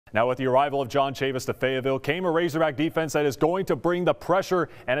Now, with the arrival of John Chavis to Fayetteville came a Razorback defense that is going to bring the pressure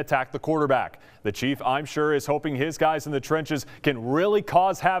and attack the quarterback. The Chief, I'm sure, is hoping his guys in the trenches can really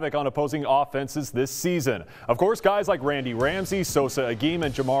cause havoc on opposing offenses this season. Of course, guys like Randy Ramsey, Sosa Agim,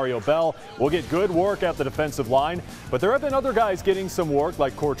 and Jamario Bell will get good work at the defensive line, but there have been other guys getting some work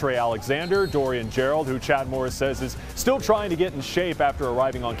like Cortre Alexander, Dorian Gerald, who Chad Morris says is still trying to get in shape after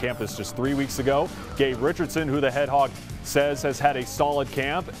arriving on campus just 3 weeks ago. Gabe Richardson, who the head Hog says has had a solid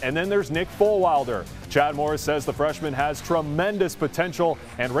camp. And then there's Nick Fulwider. Chad Morris says the freshman has tremendous potential,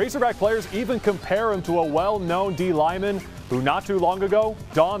 and Razorback players even compare him to a well-known D lineman who not too long ago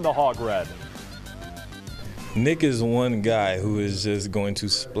donned the Hog Red. Nick is one guy who is just going to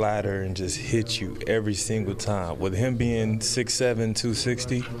splatter and just hit you every single time. With him being 6'7",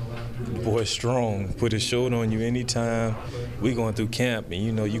 260, the boy's strong. Put his shoulder on you anytime. We going through camp, and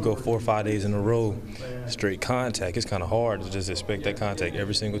you know, you go 4 or 5 days in a row, straight contact. It's kind of hard to just expect that contact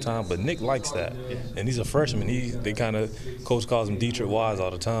every single time, but Nick likes that. And he's a freshman. They kind of, coach calls him Deatrich Wise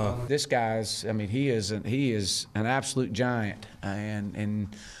all the time. This guy's, I mean, he is an absolute giant, and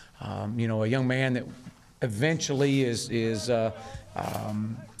you know, a young man that eventually is and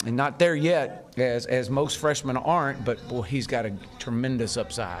not there yet, as most freshmen aren't, but boy, he's got a tremendous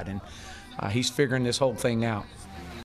upside, and he's figuring this whole thing out.